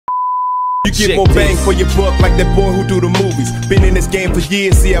You get more bang for your buck like that boy who do the movies. Been in this game for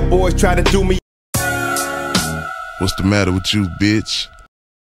years, see how boys try to do me. What's the matter with you, bitch?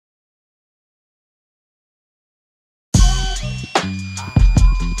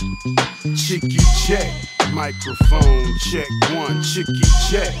 Chicky check, microphone check 1. Chicky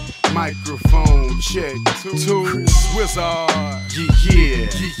check, microphone check 2. Chris Wizard, yeah.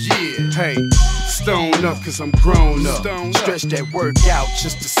 Hey, stone up 'cause I'm grown up. Stretch that work out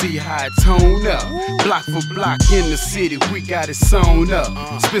just to see how it tone up. Block for block in the city, we got it sewn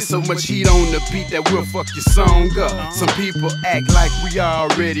up. Spit so much heat on the beat that we'll fuck your song up. Some people act like we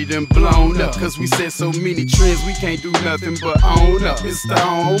already done blown up, 'cause we said so many trends we can't do nothing but own up. It's the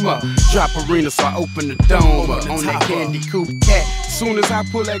home up. Drop arena, so I open the dome up. On that candy coupe cat, soon as I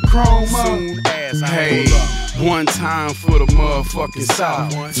pull that chrome up. Hey, 1 time for the motherfucking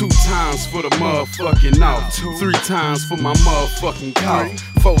South, 2 times for the motherfucking North, 3 times for my motherfucking cough,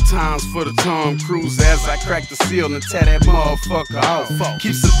 4 times for the Tom Cruise as I crack the seal and tear that motherfucker off.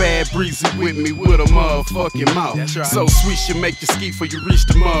 Keeps a bad breezy with me with a motherfucking mouth. So sweet should make you ski before you reach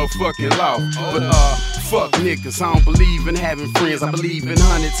the motherfucking loft. But fuck niggas, I don't believe in having friends. I believe in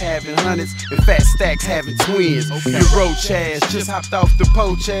hundreds having hundreds and fat stacks having twins. Your roach ass just hopped off the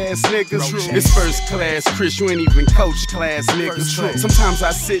poach ass niggas. It's first class, Chris, you ain't even coach class niggas. Sometimes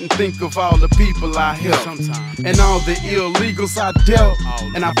I sit and think of all the people I helped and all the illegals I dealt,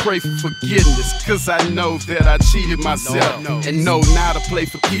 and I pray for forgiveness 'cause I know that I cheated myself and know now to play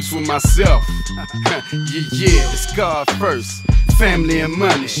for keeps with myself. Yeah, it's God first, family and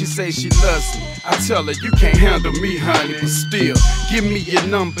money. She say she loves me, I tell her you can't handle me, honey, but still give me your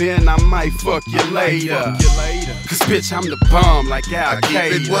number and I might fuck you later. 'Cause bitch, I'm the bomb like Al-Qaeda. I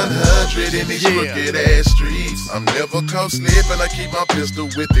keep it 100 in these crooked ass streets. I'm never caught slipping, I keep my pistol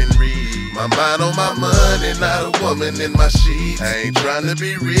within reach. My mind on my money, not a woman in my sheets. I ain't trying to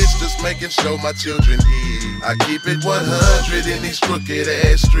be rich, just making sure my children eat. I keep it 100 in these crooked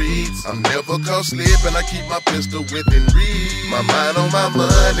ass streets. I'm never caught slipping, I keep my pistol within reach. My mind on my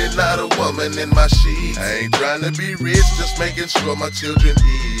money, not a woman in my sheets. I ain't trying to be rich, just making sure my children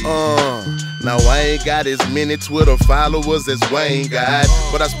eat. Now I ain't got as many Twitter followers as Wayne got,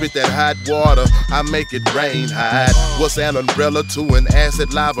 but I spit that hot water, I make it rain hot. What's an umbrella to an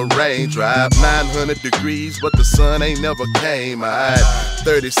acid lava raindrop? 900 degrees, but the sun ain't never came out.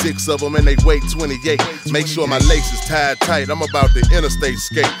 36 of them and they weigh 28. Make sure my lace is tied tight, I'm about to interstate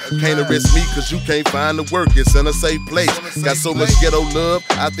skate. Can't arrest me 'cause you can't find the work, it's in a safe place. Got so much ghetto love,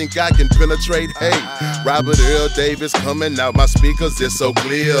 I think I can penetrate. Hey, Robert Earl Davis coming out my speakers, it's so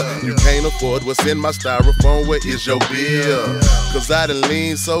clear. You can't afford what's in my styrofoam, where is your bill? 'Cause I done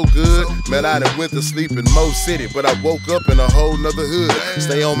lean so good, man, I done went to sleep in Mo City, but I woke up in a whole nother hood.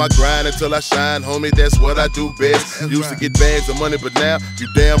 Stay on my grind until I shine, homie, that's what I do best. Used to get bags of money, but now, you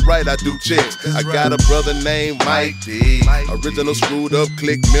damn right I do checks. I got a brother named Mike D, original screwed up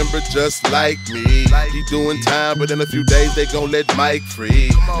click member just like me. He doing time, but in a few days they gon' let Mike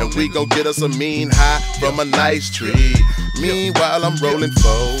free, and we gon' get us a mean high from a nice tree. Meanwhile I'm rolling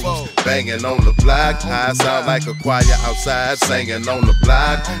foes, banging on the block. I sound like a choir outside singing on the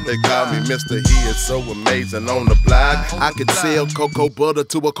block. They call me Mr. He is so amazing on the block. I could sell cocoa butter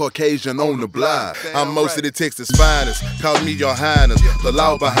to a Caucasian on the block. I'm most of the Texas finest, call me your highness. The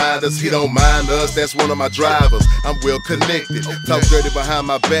law behind us, he don't mind us, that's one of my drivers. I'm well connected, talk dirty behind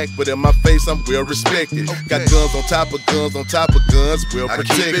my back, but in my face I'm well respected. Got guns on top of guns on top of guns, well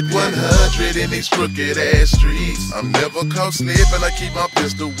protected. I keep it 100 in these crooked ass streets. I'm never caught slipping, I keep my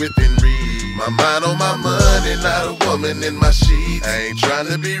pistol within reach. My mind on my money, not a woman in my sheets. I ain't trying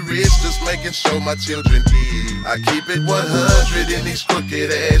to be rich, just making sure my children eat. I keep it 100 in these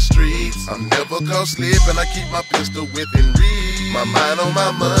crooked ass streets. I'm never caught slipping, I keep my pistol within reach. My mind on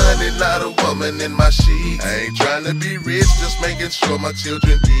my money, not a woman in my sheets. I ain't trying to be rich, just making sure my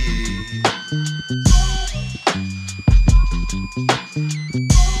children eat.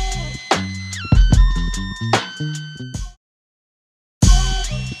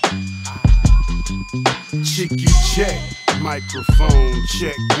 Chicky check, microphone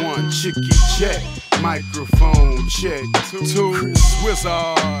check 1. Chicky check, microphone check 2. Chris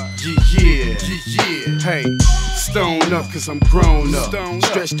Wizard, yeah. Hey, stone up 'cause I'm grown up.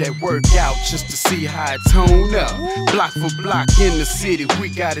 Stretch that work out just to see how it tone up. Block for block in the city, we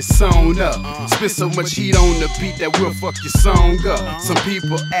got it sewn up. Spit so much heat on the beat that we'll fuck your song up. Some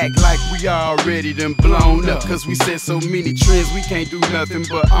people act like we already done blown up, 'cause we said so many trends we can't do nothing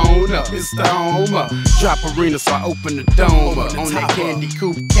but own up. It's the home up. Drop arena, so I open the dome up. On that candy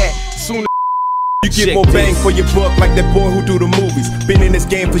coupe cat, soon you get more bang for your buck like that boy who do the movies. Been in this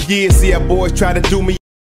game for years, see how boys try to do me.